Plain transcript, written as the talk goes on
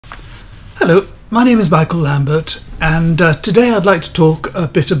Hello, my name is Michael Lambert, and today I'd like to talk a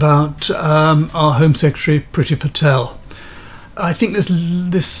bit about our Home Secretary Priti Patel. I think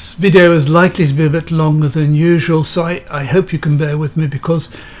this video is likely to be a bit longer than usual, so I hope you can bear with me,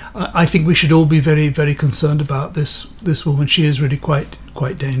 because I think we should all be very, very concerned about this woman. She is really quite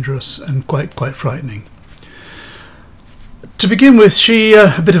dangerous and quite frightening. To begin with,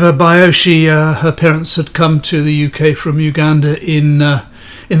 a bit of her bio. Her parents had come to the UK from Uganda in the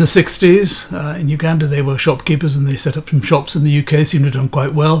 60s. In Uganda they were shopkeepers, and they set up some shops in the UK, seemed to have done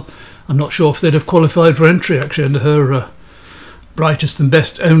quite well. I'm not sure if they'd have qualified for entry actually under her brightest and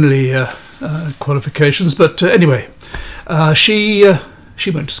best only qualifications, but anyway, she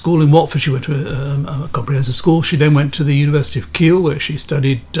went to school in Watford. She went to a comprehensive school. She then went to the University of Kiel, where she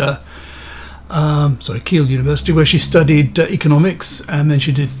studied Kiel University, where she studied economics, and then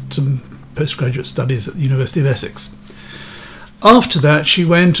she did some postgraduate studies at the University of Essex. After that, she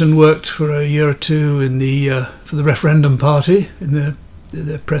went and worked for a year or two for the Referendum Party in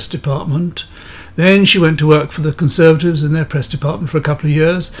their press department. Then she went to work for the Conservatives in their press department for a couple of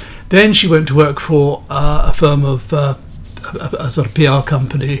years. Then she went to work for a firm of a sort of PR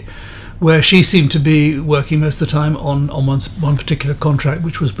company, where she seemed to be working most of the time on one particular contract,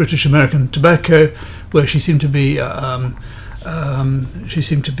 which was British American Tobacco, where she seemed to be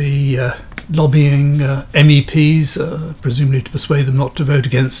lobbying MEPs, presumably to persuade them not to vote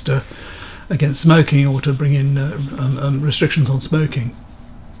against smoking, or to bring in restrictions on smoking.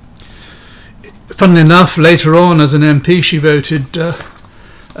 Funnily enough, later on as an MP, she voted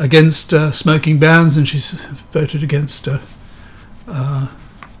against smoking bans, and she's voted against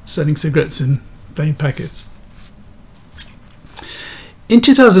selling cigarettes in plain packets. In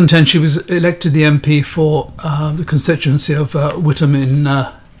 2010, she was elected the MP for the constituency of Whittam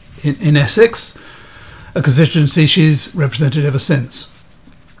in Essex, a constituency she's represented ever since.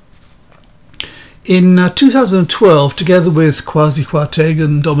 In 2012, together with Kwasi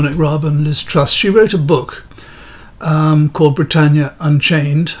Kwarteng, Dominic Raab and Liz Truss, she wrote a book called Britannia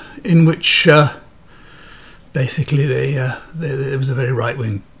Unchained, in which basically it was a very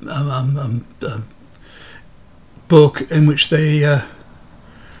right-wing book in which they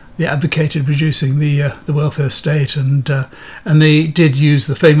advocated reducing the welfare state, and they did use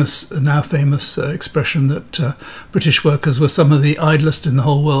the now famous expression that British workers were some of the idlest in the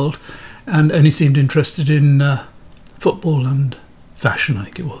whole world, and only seemed interested in football and fashion, I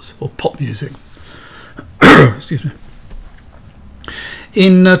think it was, or pop music. Excuse me.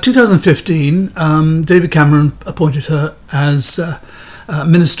 In 2015, David Cameron appointed her as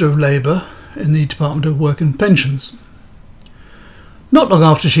Minister of Labour in the Department of Work and Pensions. Not long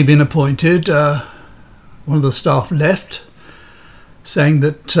after she'd been appointed, one of the staff left, saying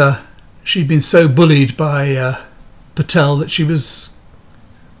that she'd been so bullied by Patel that she'd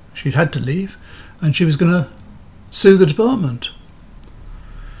had to leave, and she was going to sue the department.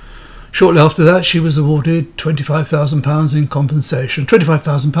 Shortly after that, she was awarded £25,000 in compensation,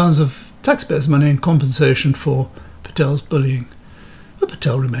 £25,000 of taxpayers' money in compensation for Patel's bullying. But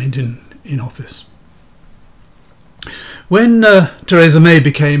Patel remained in office. When Theresa May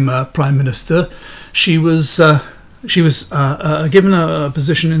became Prime Minister, she was given a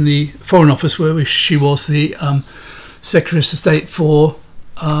position in the Foreign Office, where she was the Secretary of State for,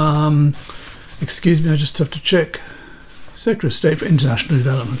 excuse me, I just have to check, Secretary of State for International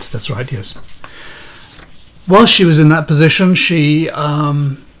Development, that's right, yes. Whilst she was in that position, she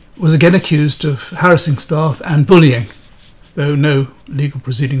was again accused of harassing staff and bullying, though no legal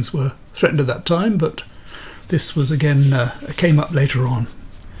proceedings were threatened at that time, but this was again came up later on.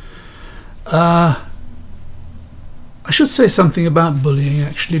 I should say something about bullying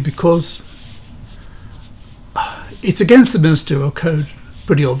actually, because it's against the ministerial code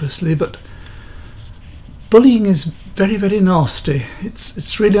pretty obviously, but bullying is very, very nasty.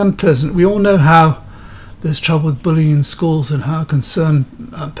 It's really unpleasant. We all know how there's trouble with bullying in schools and how concerned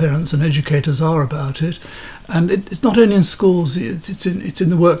parents and educators are about it. And it's not only in schools, it's in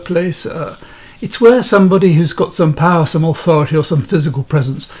the workplace. It's where somebody who's got some power, some authority, or some physical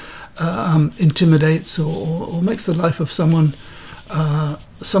presence intimidates or makes the life of someone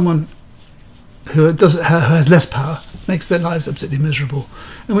who has less power, makes their lives absolutely miserable.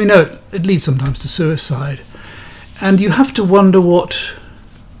 And we know it leads sometimes to suicide. And you have to wonder what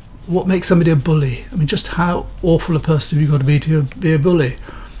makes somebody a bully. I mean, just how awful a person have you got to be a bully?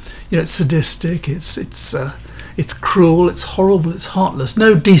 You know, it's sadistic, it's cruel, it's horrible, it's heartless.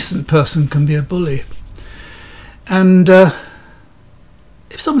 No decent person can be a bully. And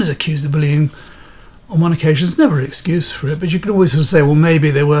if someone is accused of bullying on one occasion, there's never an excuse for it, but you can always sort of say, well,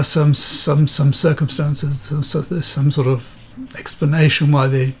 maybe there were some circumstances, there's some sort of explanation why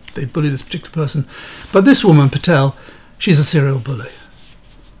they bully this particular person. But this woman, Patel, she's a serial bully.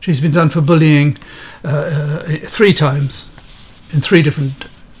 She's been done for bullying 3 times in 3 different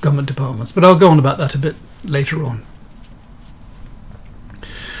government departments. But I'll go on about that a bit later on.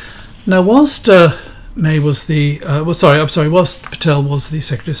 Now, whilst May was whilst Patel was the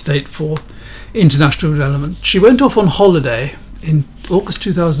Secretary of State for International Development, she went off on holiday in August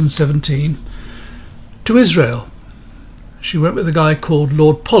 2017 to Israel. She went with a guy called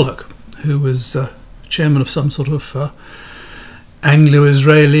Lord Pollock, who was chairman of some sort of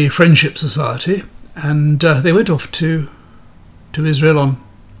Anglo-Israeli Friendship Society, and they went off to Israel on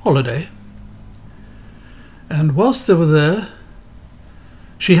holiday. And whilst they were there,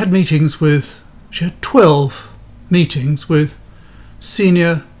 she had 12 meetings with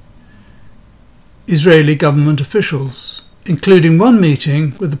senior Israeli government officials, including one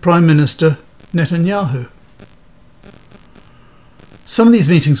meeting with the Prime Minister Netanyahu. Some of these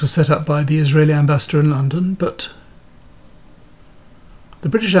meetings were set up by the Israeli ambassador in London, but the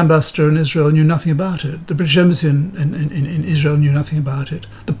British ambassador in Israel knew nothing about it. The British embassy in Israel knew nothing about it.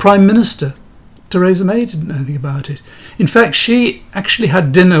 The Prime Minister, Theresa May, didn't know anything about it. In fact, she actually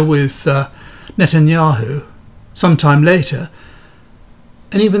had dinner with Netanyahu sometime later,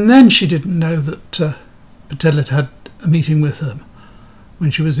 and even then she didn't know that Patel had had a meeting with her when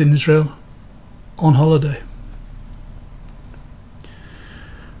she was in Israel on holiday.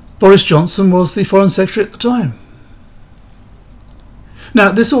 Boris Johnson was the Foreign Secretary at the time.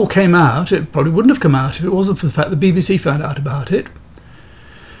 Now, this all came out. It probably wouldn't have come out if it wasn't for the fact the BBC found out about it.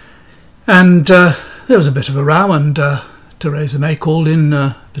 And there was a bit of a row, and Theresa May called in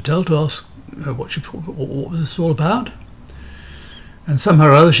Patel to ask what was this all about. And somehow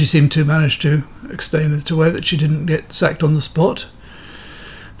or other she seemed to manage to explain it away that she didn't get sacked on the spot.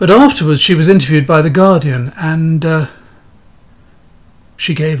 But afterwards she was interviewed by The Guardian, and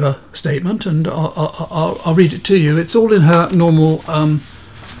she gave a statement, and I'll read it to you. It's all in her normal,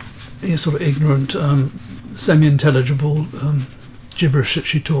 sort of ignorant, semi-intelligible gibberish that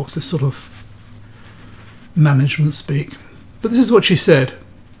she talks, this sort of management speak. But this is what she said.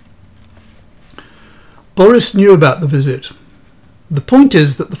 Boris knew about the visit. The point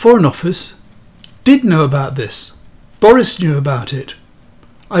is that the Foreign Office did know about this. Boris knew about it.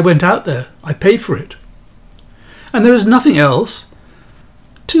 I went out there. I paid for it. And there is nothing else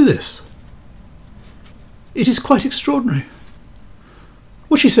to this. It is quite extraordinary.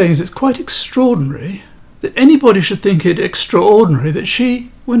 What she's saying is it's quite extraordinary that anybody should think it extraordinary that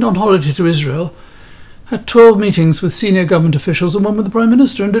she went on holiday to Israel, had 12 meetings with senior government officials and one with the Prime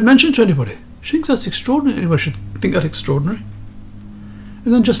Minister, and didn't mention it to anybody. She thinks that's extraordinary. Anyone should think that extraordinary.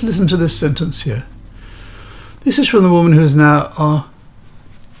 And then just listen to this sentence here. This is from the woman who is now our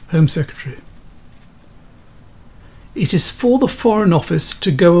Home Secretary. It is for the Foreign Office to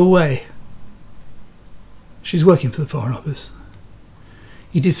go away. She's working for the Foreign Office.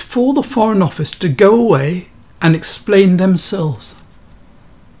 It is for the Foreign Office to go away and explain themselves.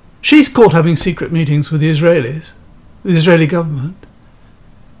 She's caught having secret meetings with the Israelis, with the Israeli government,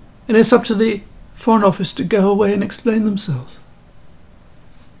 and it's up to the Foreign Office to go away and explain themselves.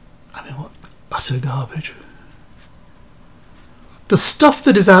 I mean, what utter garbage. The stuff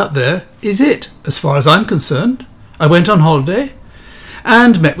that is out there is it, as far as I'm concerned. I went on holiday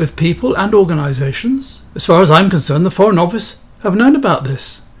and met with people and organisations. As far as I'm concerned, the Foreign Office have known about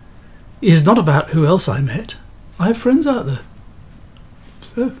this. It is not about who else I met. I have friends out there.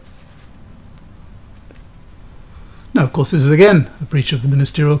 So. Now, of course, this is again a breach of the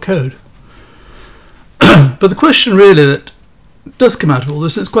ministerial code. But the question really that does come out of all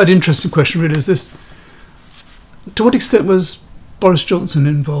this, and it's quite an interesting question really, is this: to what extent was Boris Johnson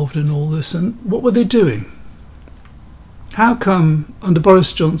involved in all this, and what were they doing? How come under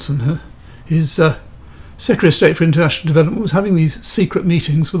Boris Johnson, his Secretary of State for International Development was having these secret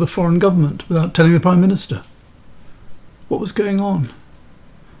meetings with a foreign government without telling the Prime Minister? What was going on?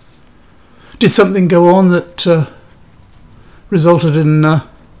 Did something go on that resulted in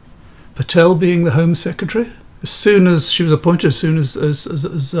Patel being the Home Secretary? As soon as she was appointed, as soon as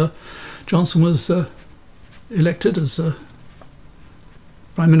Johnson was elected as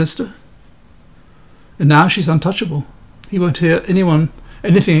Prime Minister? And now she's untouchable. He won't hear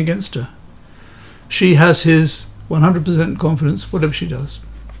anything against her. She has his 100% confidence, whatever she does.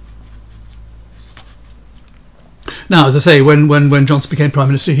 Now, as I say, when Johnson became Prime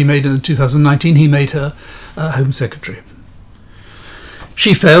Minister, in 2019, he made her Home Secretary.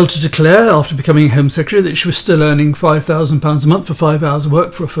 She failed to declare, after becoming Home Secretary, that she was still earning £5,000 a month for 5 hours of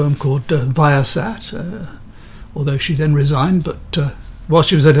work for a firm called Viasat, although she then resigned. But while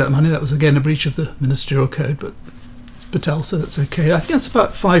she was earning that money, that was again a breach of the ministerial code, but it's Patel, so that's okay. I think that's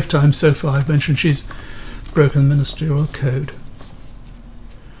about 5 times so far I've mentioned she's broken the ministerial code.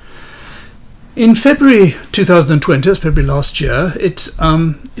 In February 2020, that's February last year, it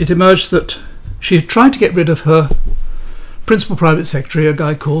emerged that she had tried to get rid of her principal private secretary, a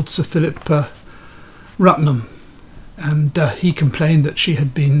guy called Sir Philip Rutnam, and he complained that she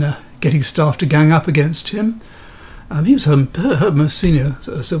had been getting staff to gang up against him. He was her most senior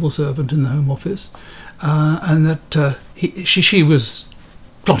civil servant in the Home Office, and that she was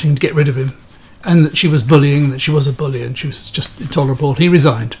plotting to get rid of him, and that she was bullying, that she was a bully, and she was just intolerable. He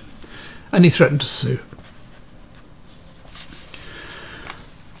resigned, and he threatened to sue.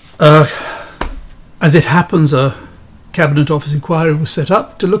 As it happens, a Cabinet Office inquiry was set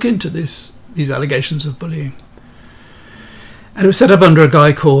up to look into these allegations of bullying. And it was set up under a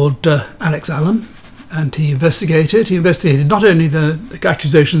guy called Alex Allen, and he investigated not only the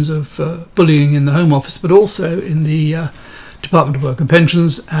accusations of bullying in the Home Office, but also in the Department of Work and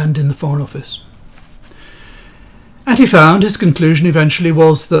Pensions and in the Foreign Office. And he found, his conclusion eventually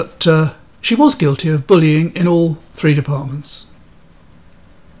was that she was guilty of bullying in all 3 departments.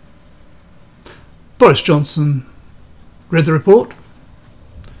 Boris Johnson read the report,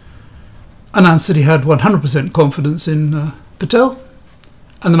 announced that he had 100% confidence in Patel,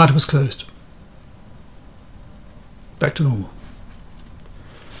 and the matter was closed. Back to normal.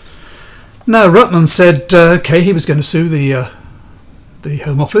 Now, Rutman said, okay, he was going to sue the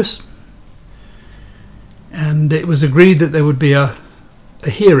Home Office, and it was agreed that there would be a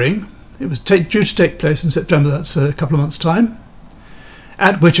hearing. It was due to take place in September, that's a couple of months' time,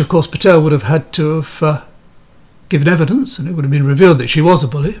 at which, of course, Patel would have had to have given evidence, and it would have been revealed that she was a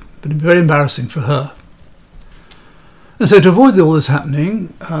bully, but it would be very embarrassing for her. And so to avoid all this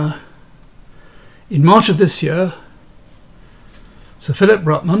happening, in March of this year, Sir Philip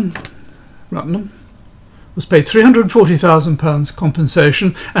Rutnam was paid £340,000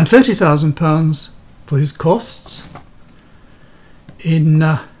 compensation and £30,000 for his costs in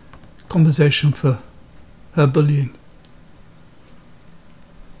compensation for her bullying.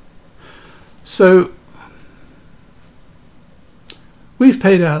 So we've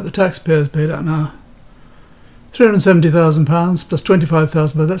paid out, the taxpayers paid out now, £370,000 plus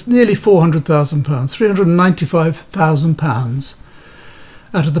 £25,000, that's nearly £400,000, £395,000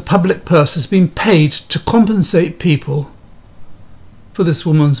 out of the public purse has been paid to compensate people for this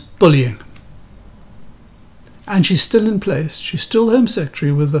woman's bullying. And she's still in place, she's still Home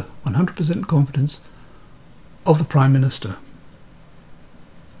Secretary with the 100% confidence of the Prime Minister.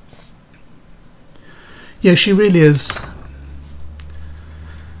 Yeah, she really is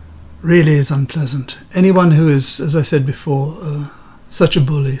unpleasant. Anyone who is, as I said before, such a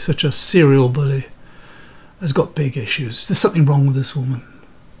bully, such a serial bully, has got big issues. There's something wrong with this woman.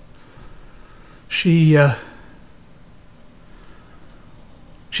 She's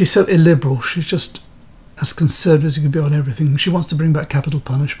so illiberal. She's just as conservative as you can be on everything. She wants to bring back capital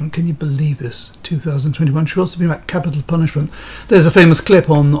punishment. Can you believe this? 2021. She wants to bring back capital punishment. There's a famous clip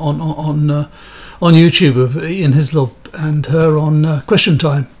on YouTube of Ian Hislop and her on Question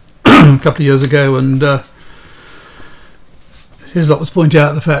Time a couple of years ago, and Hislop was pointing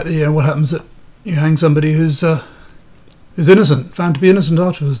out the fact that what happens that you hang somebody who's innocent, found to be innocent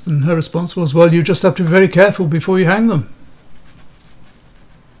afterwards, and her response was, well, you just have to be very careful before you hang them.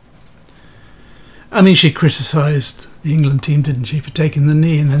 I mean, she criticised the England team, didn't she, for taking the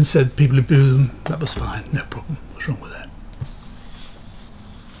knee, and then said people who boo them, that was fine, no problem. What's wrong with that?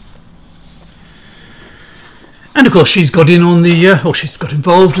 And of course, she's got in on the, or she's got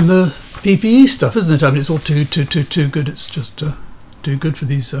involved in the PPE stuff, isn't it? I mean, it's all too good. It's just too good for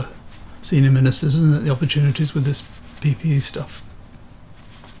these senior ministers, isn't it? The opportunities with this PPE stuff.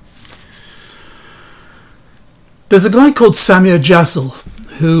 There's a guy called Samir Jassel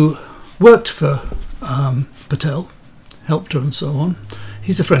who worked for Patel, helped her and so on.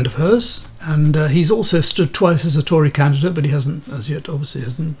 He's a friend of hers, and he's also stood twice as a Tory candidate, but he hasn't, as yet, obviously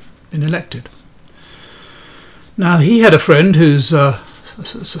hasn't been elected. Now, he had a friend who's a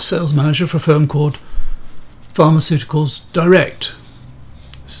sales manager for a firm called Pharmaceuticals Direct.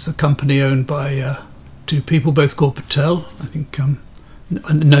 It's a company owned by 2 people, both called Patel. I think,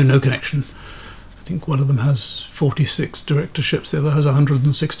 no connection. I think one of them has 46 directorships, the other has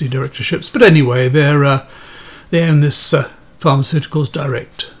 160 directorships. But anyway, they own this Pharmaceuticals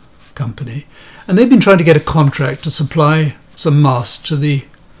Direct company, and they've been trying to get a contract to supply some masks to the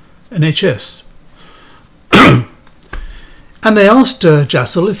NHS. And they asked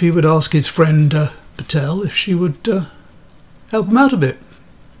Jassel if he would ask his friend Patel if she would help him out a bit.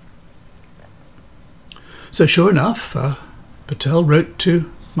 So sure enough, Patel wrote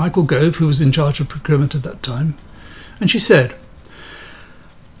to Michael Gove, who was in charge of procurement at that time, And she said,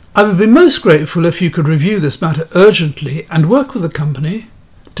 "I would be most grateful if you could review this matter urgently and work with the company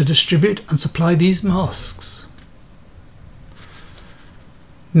to distribute and supply these masks."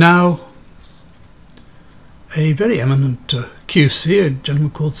 Now, a very eminent QC, a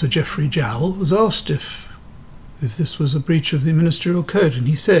gentleman called Sir Geoffrey Jowl, was asked if this was a breach of the ministerial code, and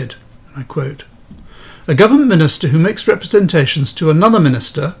he said, and I quote, "A government minister who makes representations to another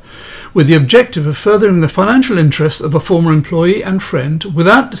minister with the objective of furthering the financial interests of a former employee and friend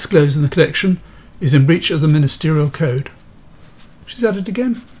without disclosing the connection is in breach of the ministerial code." She's at it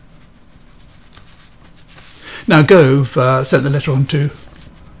again. Now Gove sent the letter on to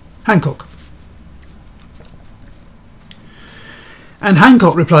Hancock. And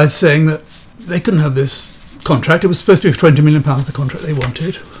Hancock replied saying that they couldn't have this contract. It was supposed to be for £20 million, the contract they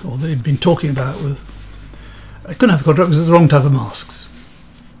wanted, or they'd been talking about. They couldn't have the contract because it was the wrong type of masks.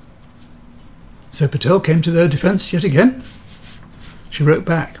 So Patel came to their defence yet again. She wrote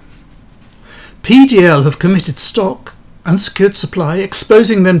back, "PDL have committed stock and secured supply,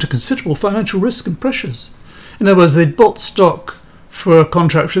 exposing them to considerable financial risk and pressures." In other words, they'd bought stock for a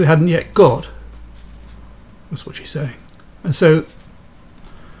contract which they hadn't yet got. That's what she's saying. And so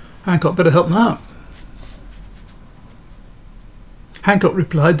Hancock better help them out. Hancock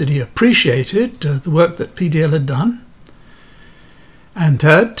replied that he appreciated the work that PDL had done and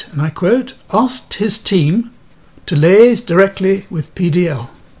had, and I quote, asked his team to liaise directly with PDL.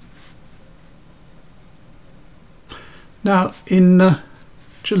 Now, in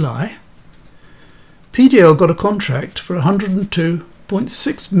July, PDL got a contract for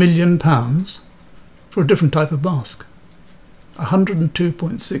 £102.6 million for a different type of mask.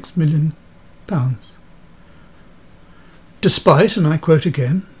 £102.6 million. Despite, and I quote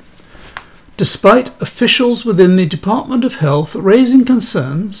again, despite officials within the Department of Health raising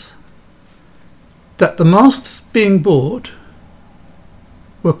concerns that the masks being bought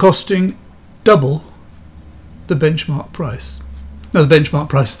were costing double the benchmark price. Now, the benchmark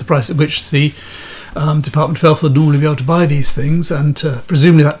price is the price at which the Department of Health would normally be able to buy these things, and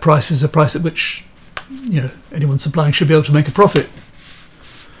presumably that price is a price at which anyone supplying should be able to make a profit.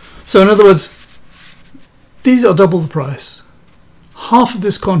 So in other words, these are double the price. Half of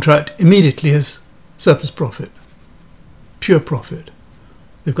this contract immediately is surplus profit, pure profit.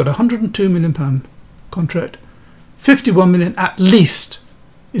 They've got a £102 million contract, 51 million at least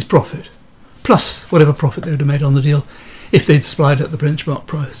is profit, plus whatever profit they would have made on the deal if they'd supplied at the benchmark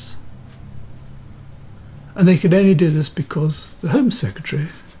price. And they could only do this because the Home Secretary,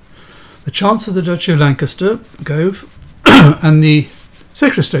 the Chancellor of the Duchy of Lancaster, Gove, and the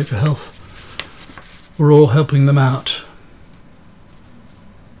Secretary of State for Health were all helping them out.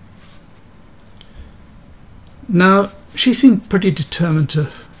 Now, she seemed pretty determined to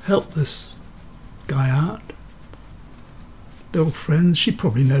help this guy out. They're all friends. She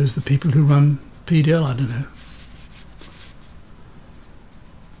probably knows the people who run PDL, I don't know.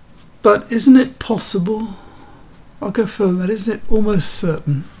 But isn't it possible, I'll go further than that, isn't it almost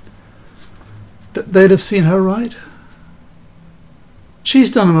certain that they'd have seen her right?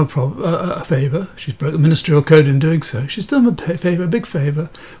 She's done them a favour. She's broke the ministerial code in doing so. She's done them a favour, a big favour,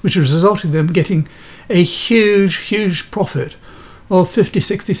 which has resulted in them getting a huge, huge profit of 50,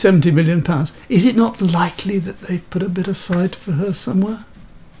 60, 70 million pounds. Is it not likely that they've put a bit aside for her somewhere?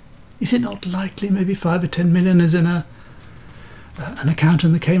 Is it not likely maybe 5 or 10 million is in an account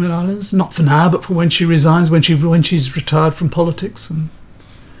in the Cayman Islands? Not for now, but for when she resigns, when she's retired from politics and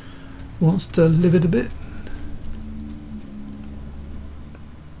wants to live it a bit.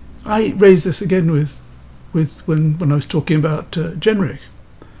 I raised this again with when I was talking about Generic.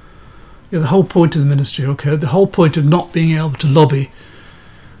 The whole point of the ministerial code, the whole point of not being able to lobby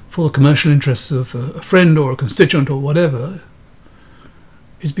for the commercial interests of a friend or a constituent or whatever,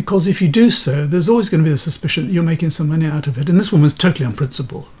 is because if you do so, there's always going to be the suspicion that you're making some money out of it. And this woman's totally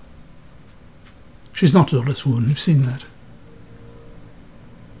unprincipled. She's not an honest woman. You've seen that.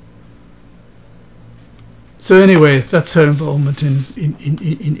 So anyway, that's her involvement in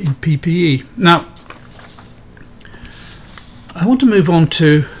PPE. Now, I want to move on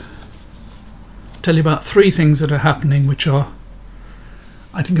to tell you about 3 things that are happening which are,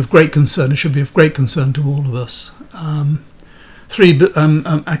 I think, of great concern. It should be of great concern to all of us. 3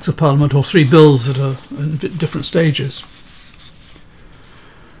 Acts of Parliament, or 3 bills that are in different stages.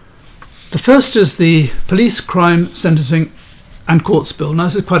 The first is the Police Crime Sentencing and Courts Bill. Now,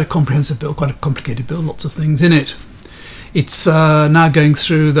 this is quite a comprehensive bill, quite a complicated bill, lots of things in it. It's now going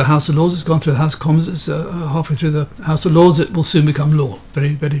through the House of Lords. It's gone through the House of Commons. It's halfway through the House of Lords. It will soon become law, very,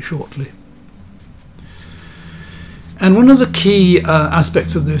 very shortly. And one of the key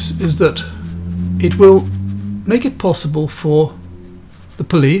aspects of this is that it will make it possible for the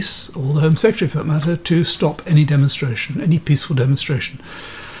police, or the Home Secretary for that matter, to stop any demonstration, any peaceful demonstration.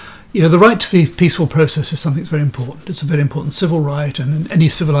 You know, the right to peaceful process is something that's very important. It's a very important civil right, and in any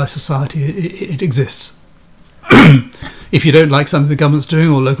civilised society it exists. If you don't like something the government's doing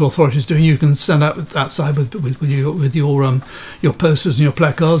or local authorities doing, you can stand outside with your posters and your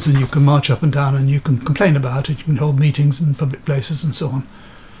placards, and you can march up and down and you can complain about it. You can hold meetings in public places and so on.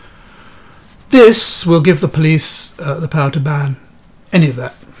 This will give the police the power to ban any of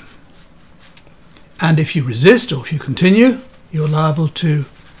that. And if you resist, or if you continue, you're liable to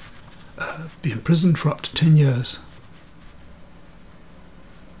be imprisoned for up to 10 years.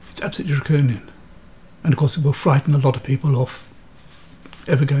 It's absolutely draconian. And of course it will frighten a lot of people off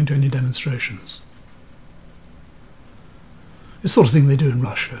ever going to any demonstrations. This sort of thing they do in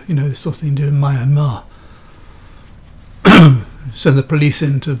Russia, you know, this sort of thing they do in Myanmar. Send the police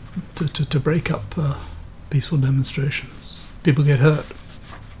in to break up peaceful demonstrations. People get hurt.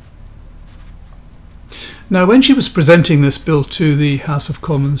 Now, when she was presenting this bill to the House of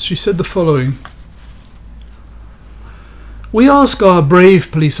Commons, she said the following: "We ask our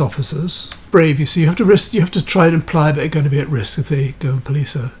brave police officers," brave, you see, you have to try and imply they're going to be at risk if they go and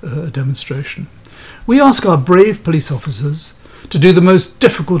police a demonstration. "We ask our brave police officers to do the most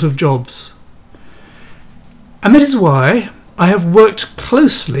difficult of jobs. And that is why I have worked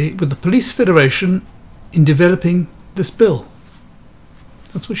closely with the Police Federation in developing this bill."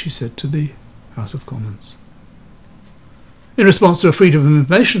 That's what she said to the House of Commons. In response to a Freedom of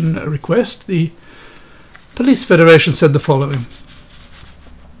Information request, the Police Federation said the following: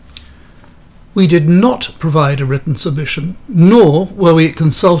 "We did not provide a written submission, nor were we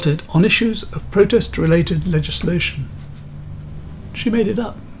consulted on issues of protest-related legislation." She made it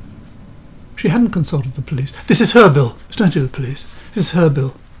up. She hadn't consulted the police. This is her bill. It's nothing to do with the police. This is her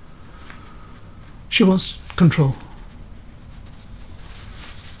bill. She wants control.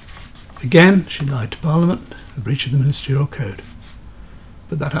 Again, she lied to Parliament, a breach of the ministerial code.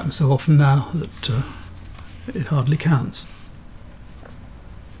 But that happens so often now that it hardly counts.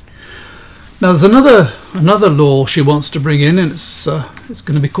 Now there's another law she wants to bring in, and it's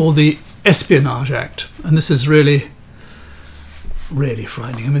going to be called the Espionage Act. And this is really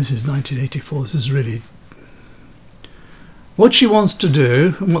frightening. I mean, this is 1984. This is really... What she wants to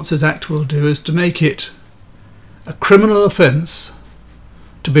do, and what this act will do, is to make it a criminal offence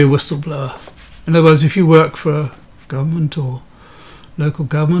to be a whistleblower. In other words, if you work for government or local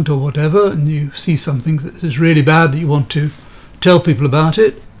government or whatever, and you see something that is really bad that you want to tell people about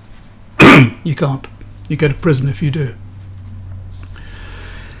it, you can't. You go to prison if you do.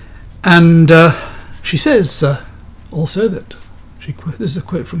 And she says also that, this is a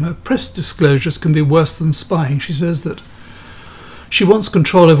quote from her, "Press disclosures can be worse than spying." She says that she wants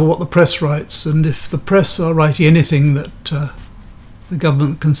control over what the press writes, and if the press are writing anything that the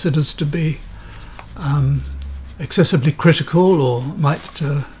government considers to be excessively critical or might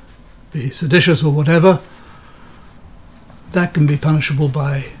be seditious or whatever, that can be punishable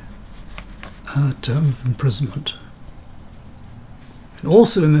by a term of imprisonment. And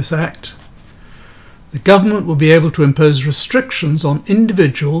also in this act, the government will be able to impose restrictions on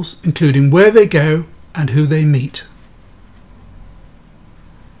individuals, including where they go and who they meet,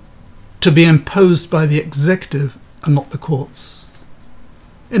 to be imposed by the executive and not the courts.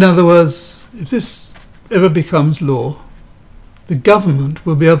 In other words, if this ever becomes law, the government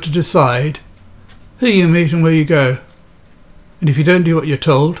will be able to decide who you meet and where you go. And if you don't do what you're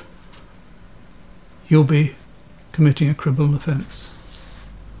told, you'll be committing a criminal offence.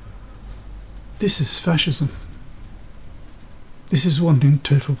 This is fascism. This is wanting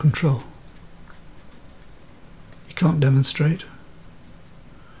total control. You can't demonstrate.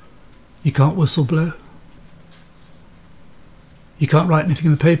 You can't whistleblow. You can't write anything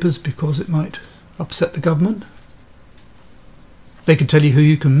in the papers because it might upset the government. They can tell you who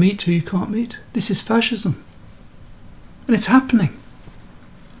you can meet, who you can't meet. This is fascism. And it's happening.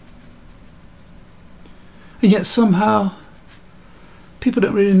 And yet somehow people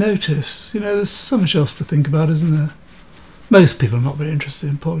don't really notice. You know, there's so much else to think about, isn't there? Most people are not very interested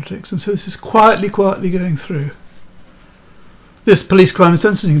in politics, and so this is quietly going through. This police crime and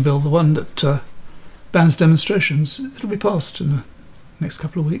sentencing bill, the one that bans demonstrations, it'll be passed in the next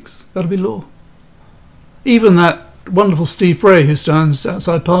couple of weeks. That'll be law. Even that wonderful Steve Bray, who stands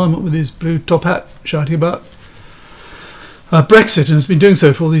outside Parliament with his blue top hat shouting about Brexit and has been doing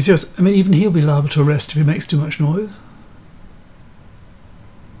so for all these years, I mean, even he'll be liable to arrest if he makes too much noise.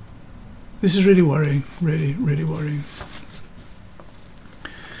 This is really worrying, really worrying.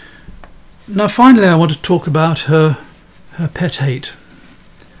 Now finally I want to talk about her pet hate.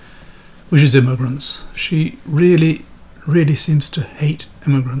 which is immigrants. She really, really seems to hate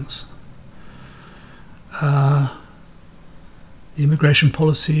immigrants. The immigration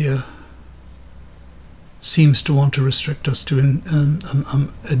policy seems to want to restrict us to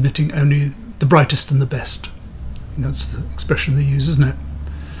admitting only the brightest and the best. I think that's the expression they use, isn't it?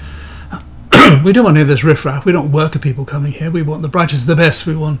 We don't want any of this riffraff. We don't worker people coming here. We want the brightest and the best.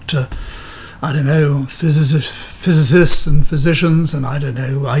 We want, I don't know, physicists and physicians and, I don't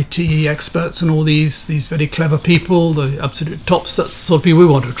know, IT experts and all these very clever people, the absolute tops. That's the sort of people we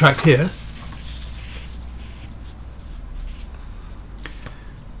want to attract here.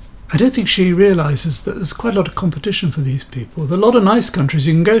 I don't think she realises that there's quite a lot of competition for these people. There are a lot of nice countries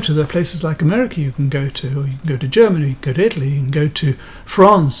you can go to. There are places like America you can go to, or you can go to Germany, you can go to Italy, you can go to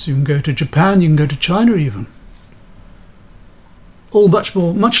France, you can go to Japan, you can go to China even. All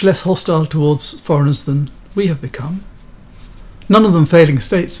much less hostile towards foreigners than we have become. None of them failing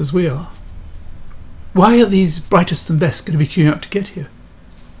states as we are. Why are these brightest and best going to be queuing up to get here?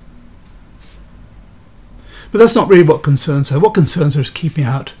 But that's not really what concerns her. What concerns her is keeping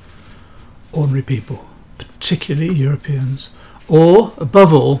out ordinary people, particularly Europeans, or,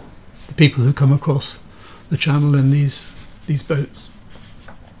 above all, the people who come across the channel in these boats.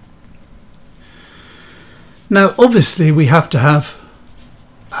 Now, obviously, we have to have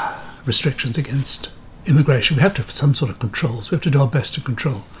restrictions against immigration. We have to have some sort of controls. We have to do our best to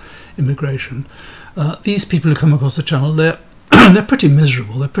control immigration. These people who come across the channel, they're pretty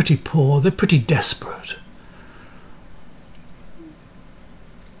miserable, they're pretty poor, they're pretty desperate.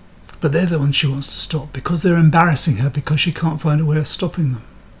 But they're the ones she wants to stop because they're embarrassing her, because she can't find a way of stopping them.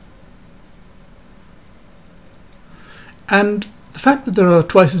 And the fact that there are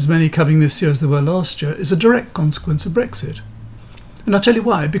twice as many coming this year as there were last year is a direct consequence of Brexit. And I'll tell you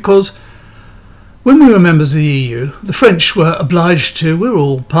why. Because when we were members of the EU, the French were obliged to, we were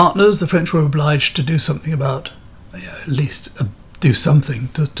all partners, the French were obliged to do something about, at least do something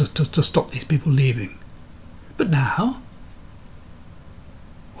to stop these people leaving. But now,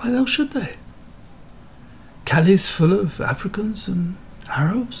 why the hell should they? Calais is full of Africans and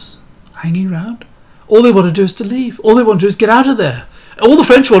Arabs hanging around. All they want to do is to leave. All they want to do is get out of there. All the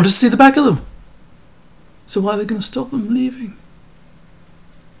French want is to see the back of them. So why are they going to stop them leaving?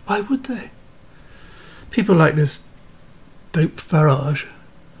 Why would they? People like this dope Farage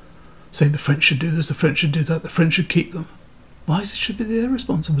saying the French should do this, the French should do that, the French should keep them. Why is it should be their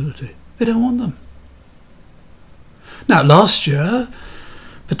responsibility? They don't want them. Now, last year,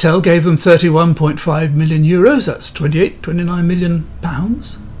 Patel gave them 31.5 million euros, that's 29 million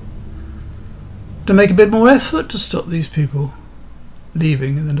pounds, to make a bit more effort to stop these people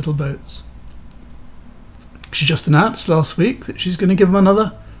leaving in the little boats. She just announced last week that she's going to give them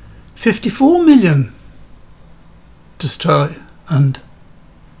another 54 million to try and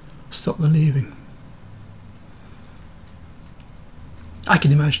stop the leaving. I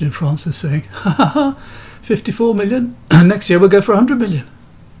can imagine in France they're saying, ha ha ha, 54 million, next year we'll go for 100 million.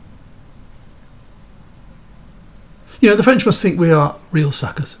 You know, the French must think we are real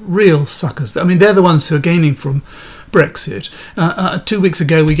suckers, real suckers. I mean, they're the ones who are gaining from Brexit. 2 weeks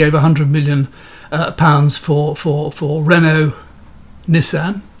ago, we gave £100 million for Renault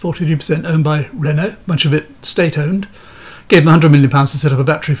Nissan, 43% owned by Renault, much of it state-owned. Gave them £100 million to set up a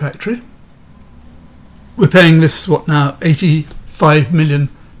battery factory. We're paying this, what now, £85 million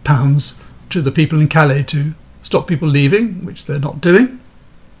to the people in Calais to stop people leaving, which they're not doing.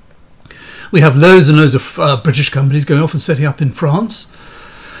 We have loads and loads of British companies going off and setting up in France,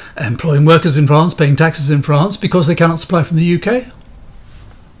 employing workers in France, paying taxes in France because they cannot supply from the UK.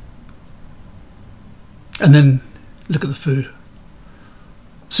 And then look at the food.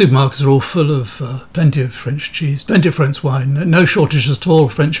 Supermarkets are all full of plenty of French cheese, plenty of French wine, no shortage at all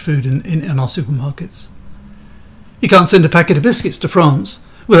of French food in our supermarkets. You can't send a packet of biscuits to France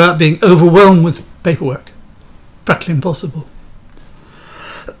without being overwhelmed with paperwork. Practically impossible.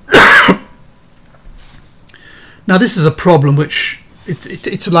 Now, this is a problem which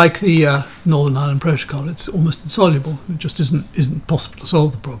it's like the Northern Ireland Protocol. It's almost insoluble. It just isn't possible to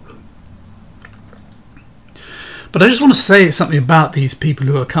solve the problem. But I just want to say something about these people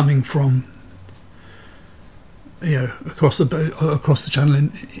who are coming from, across the channel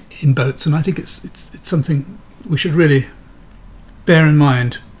in boats, and I think it's something we should really bear in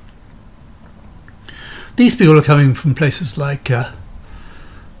mind. These people are coming from places like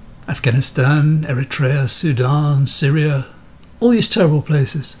Afghanistan, Eritrea, Sudan, Syria, all these terrible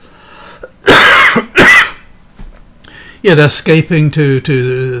places. Yeah, they're escaping to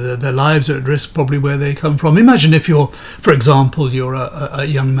their lives are at risk, probably where they come from. Imagine if you're, for example, you're a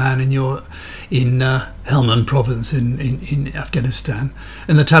young man and you're Helmand province in Afghanistan,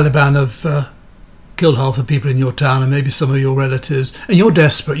 and the Taliban have killed half the people in your town and maybe some of your relatives, and you're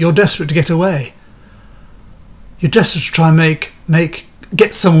desperate to get away. You're desperate to try and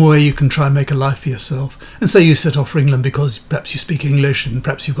get somewhere you can try and make a life for yourself. And so you set off for England because perhaps you speak English and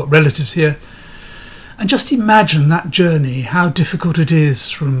perhaps you've got relatives here. And just imagine that journey, how difficult it is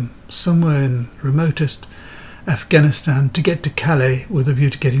from somewhere in remotest Afghanistan to get to Calais with a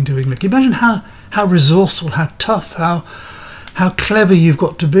view to getting to England. Can you imagine how resourceful, how tough, how clever you've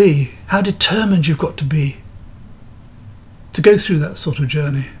got to be, how determined you've got to be to go through that sort of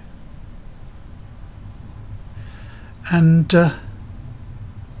journey. And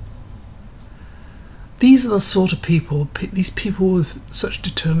these are the sort of people, these people with such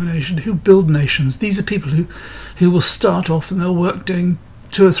determination who build nations. These are people who will start off and they'll work doing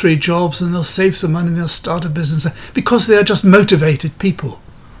 2 or 3 jobs and they'll save some money and they'll start a business because they are just motivated people.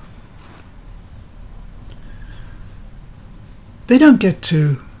 They don't get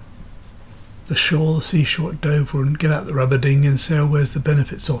to the shore, the seashore at Dover and get out the rubber dinghy and say, oh, where's the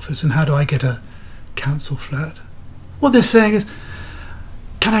benefits office and how do I get a council flat? What they're saying is,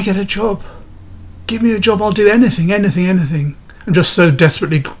 can I get a job? Give me a job, I'll do anything. I'm just so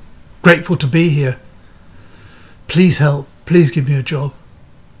desperately grateful to be here. Please help, please give me a job.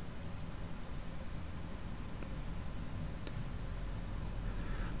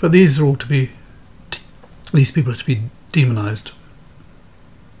 But these people are to be demonized.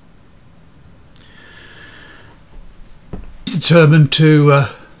 Determined to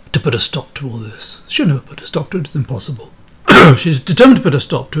put a stop to all this. She'll never put a stop to it, it's impossible. She's determined to put a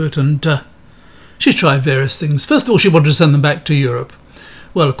stop to it, and she's tried various things. First of all, she wanted to send them back to Europe.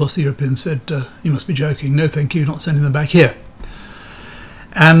 Well, of course, the Europeans said, you must be joking. No, thank you, not sending them back here.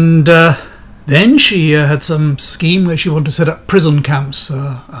 And then she had some scheme where she wanted to set up prison camps,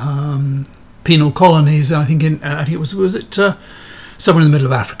 penal colonies. I think it was somewhere in the middle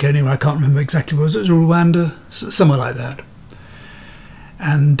of Africa. Anyway, I can't remember exactly where it was. Rwanda, somewhere like that.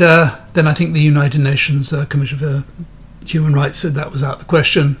 And then I think the United Nations Commission for Human Rights said that was out of the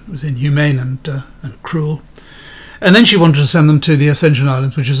question. It was inhumane and cruel. And then she wanted to send them to the Ascension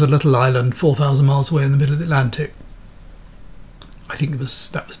Islands, which is a little island 4,000 miles away in the middle of the Atlantic. I think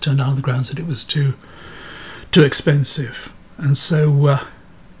that was turned down on the grounds that it was too expensive. And so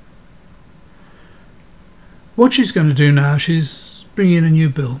what she's going to do now, she's bringing in a new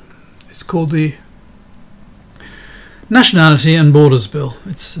bill. It's called the Nationality and Borders Bill.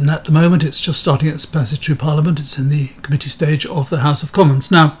 At the moment it's just starting its passage through Parliament. It's in the committee stage of the House of Commons.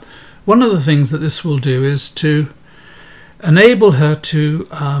 Now, one of the things that this will do is to enable her to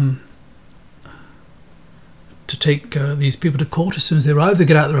take these people to court as soon as they arrive. They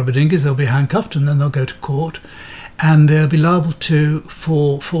get out the rubber dinghies, they'll be handcuffed, and then they'll go to court, and they'll be liable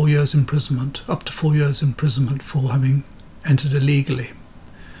for 4 years imprisonment, up to 4 years imprisonment for having entered illegally.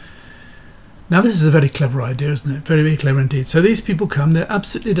 Now, this is a very clever idea, isn't it? Very, very clever indeed. So these people come, they're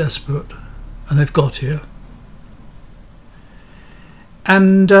absolutely desperate, and they've got here.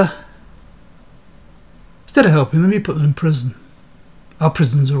 And instead of helping them, you put them in prison. Our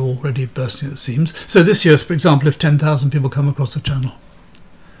prisons are already bursting at the seams. So this year, for example, if 10,000 people come across the channel,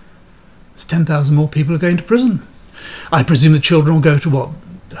 it's 10,000 more people are going to prison. I presume the children will go to what?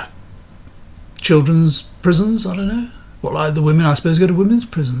 Children's prisons? I don't know. What, like the women, I suppose, go to women's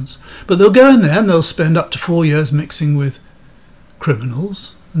prisons. But they'll go in there and they'll spend up to 4 years mixing with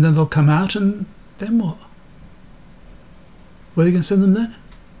criminals, and then they'll come out, and then what? Where are you going to send them then?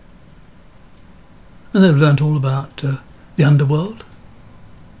 And they've learnt all about the underworld.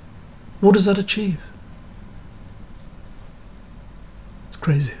 What does that achieve? It's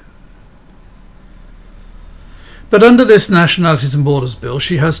crazy. But under this Nationalities and Borders Bill,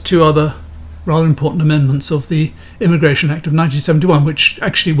 she has 2 other rather important amendments of the Immigration Act of 1971, which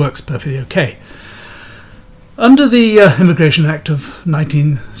actually works perfectly okay. Under the Immigration Act of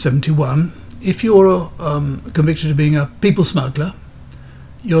 1971, if you're convicted of being a people smuggler,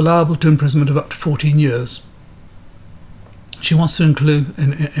 you're liable to imprisonment of up to 14 years. She wants to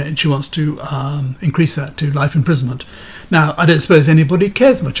increase that to life imprisonment. Now, I don't suppose anybody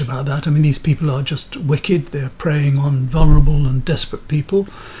cares much about that. I mean, these people are just wicked. They're preying on vulnerable and desperate people.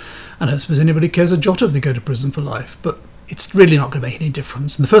 I don't suppose anybody cares a jot if they go to prison for life. But it's really not going to make any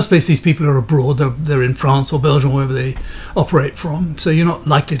difference. In the first place, these people are abroad. They're in France or Belgium, wherever they operate from. So you're not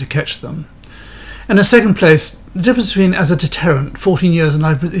likely to catch them. And in the second place, the difference between, as a deterrent, 14 years and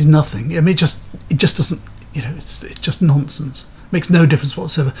life is nothing. I mean, it just doesn't. You know, it's just nonsense. It makes no difference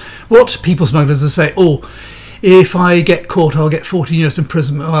whatsoever. What people smugglers are say, oh, if I get caught, I'll get 14 years in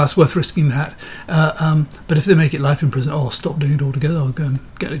prison. Oh, it's worth risking that. But if they make it life in prison, oh, I'll stop doing it altogether. I'll go and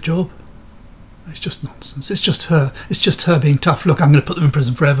get a job. It's just nonsense. It's just her. It's just her being tough. Look, I'm going to put them in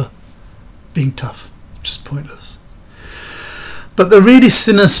prison forever. Being tough. Just pointless. But the really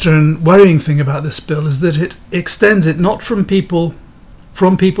sinister and worrying thing about this bill is that it extends it not from people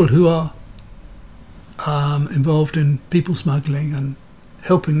who are involved in people smuggling and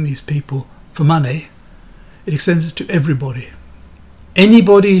helping these people for money. It extends it to everybody.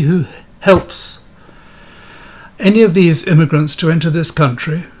 Anybody who helps any of these immigrants to enter this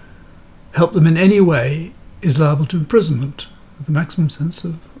country, help them in any way, is liable to imprisonment, with the maximum sense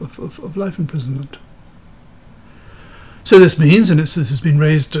of life imprisonment. So this means, and this has been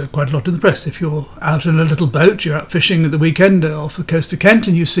raised quite a lot in the press, if you're out in a little boat, you're out fishing at the weekend off the coast of Kent,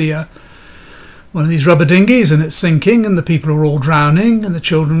 and you see one of these rubber dinghies and it's sinking and the people are all drowning, and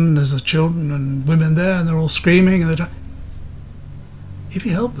there's children and women there and they're all screaming, and if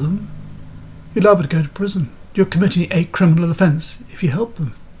you help them, you're liable to go to prison. You're committing a criminal offence if you help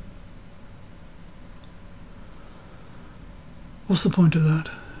them. What's the point of that?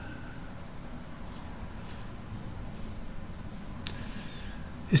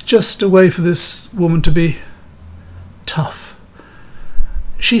 It's just a way for this woman to be tough.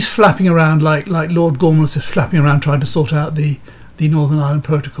 She's flapping around like Lord Gormless is flapping around trying to sort out the Northern Ireland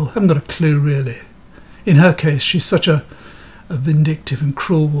Protocol. Haven't got a clue really. In her case, she's such a vindictive and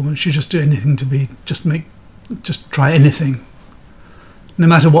cruel woman. She'd just do anything just try anything, no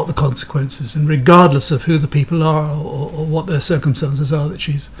matter what the consequences, and regardless of who the people are or what their circumstances are that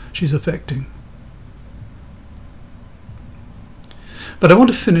she's affecting. But I want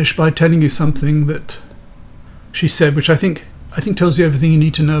to finish by telling you something that she said, which I think tells you everything you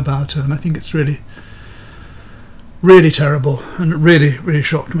need to know about her, and I think it's really, really terrible, and it really, really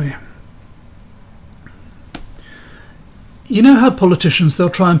shocked me. You know how politicians, they'll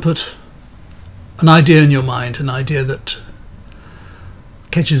try and put an idea in your mind, an idea that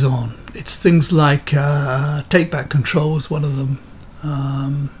catches on. It's things like take back control was one of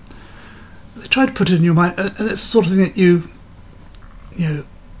them. They try to put it in your mind, and it's the sort of thing that you know,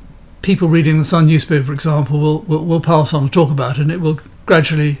 people reading the Sun newspaper, for example, will pass on and talk about it, and it will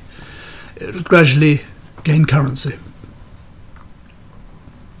gradually gain currency.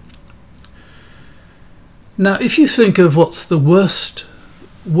 Now, if you think of what's the worst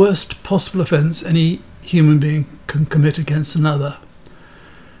possible offence any human being can commit against another,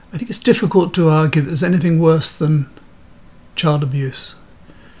 I think it's difficult to argue that there's anything worse than child abuse.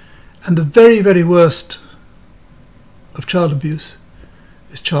 And the very, very worst of child abuse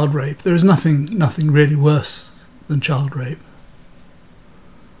is child rape. There is nothing really worse than child rape.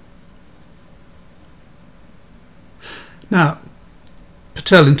 Now,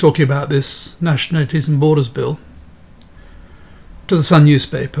 Patel, in talking about this Nationalities and Borders Bill to the Sun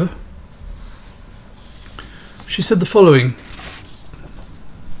newspaper, she said the following: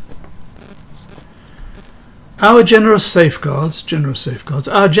 our generous safeguards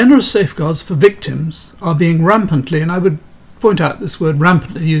for victims are being rampantly, and I would point out this word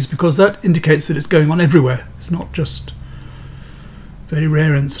rampantly used because that indicates that it's going on everywhere. It's not just very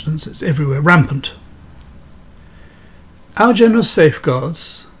rare incidents, it's everywhere, rampant. Our generous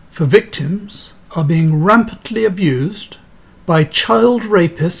safeguards for victims are being rampantly abused by child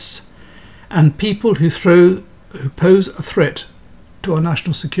rapists and people who pose a threat to our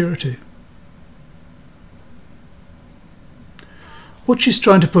national security. What she's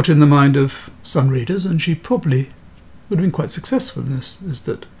trying to put in the mind of Sun readers, and she probably would have been quite successful in this, is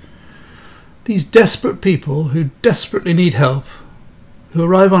that these desperate people who desperately need help, who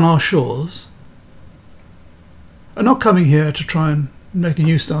arrive on our shores, are not coming here to try and make a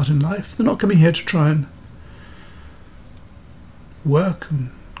new start in life. They're not coming here to try and work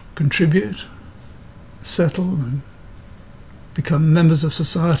and contribute, settle and become members of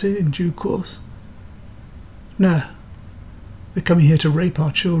society in due course. No, they're coming here to rape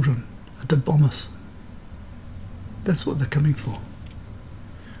our children and to bomb us. That's what they're coming for.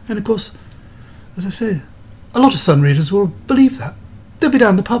 And of course, as I say, a lot of Sun readers will believe that. They'll be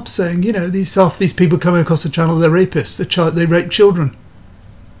down the pub saying, you know, half these people coming across the channel, they're rapists, they rape children.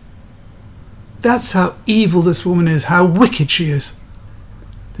 That's how evil this woman is, how wicked she is.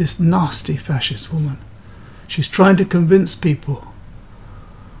 This nasty fascist woman. She's trying to convince people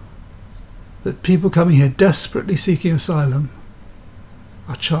that people coming here desperately seeking asylum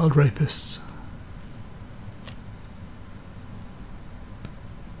are child rapists.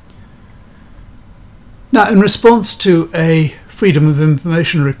 Now, in response to a Freedom of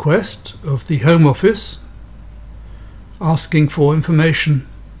Information request of the Home Office asking for information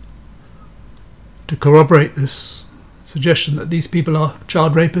to corroborate this suggestion that these people are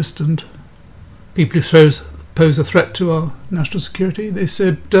child rapists and people who pose a threat to our national security, they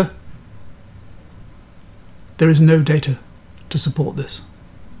said, There is no data to support this.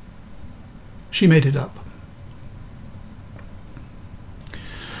 She made it up.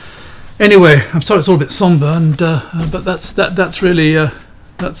 Anyway, I'm sorry it's all a bit somber, and but that's really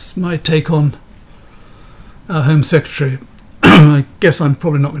that's my take on our Home Secretary. I guess I'm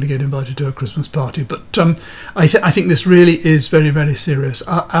probably not going to get invited to a Christmas party, but I think this really is very, very serious.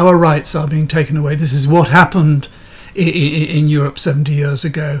 Our rights are being taken away. This is what happened in Europe 70 years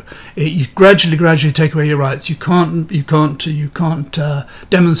ago. You gradually take away your rights. You can't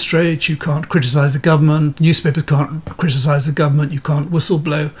demonstrate. You can't criticise the government. Newspapers can't criticise the government. You can't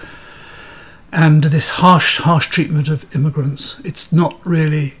whistleblow. And this harsh treatment of immigrants. It's not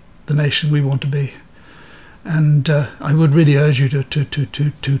really the nation we want to be. And I would really urge you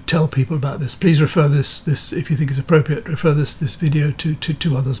to tell people about this. Please refer this if you think it's appropriate. Refer this video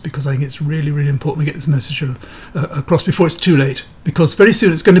to others, because I think it's really, really important we get this message across before it's too late. Because very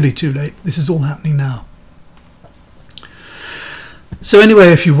soon it's going to be too late. This is all happening now. So anyway,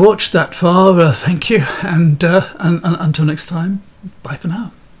 if you watched that far, thank you, and until next time, bye for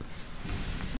now.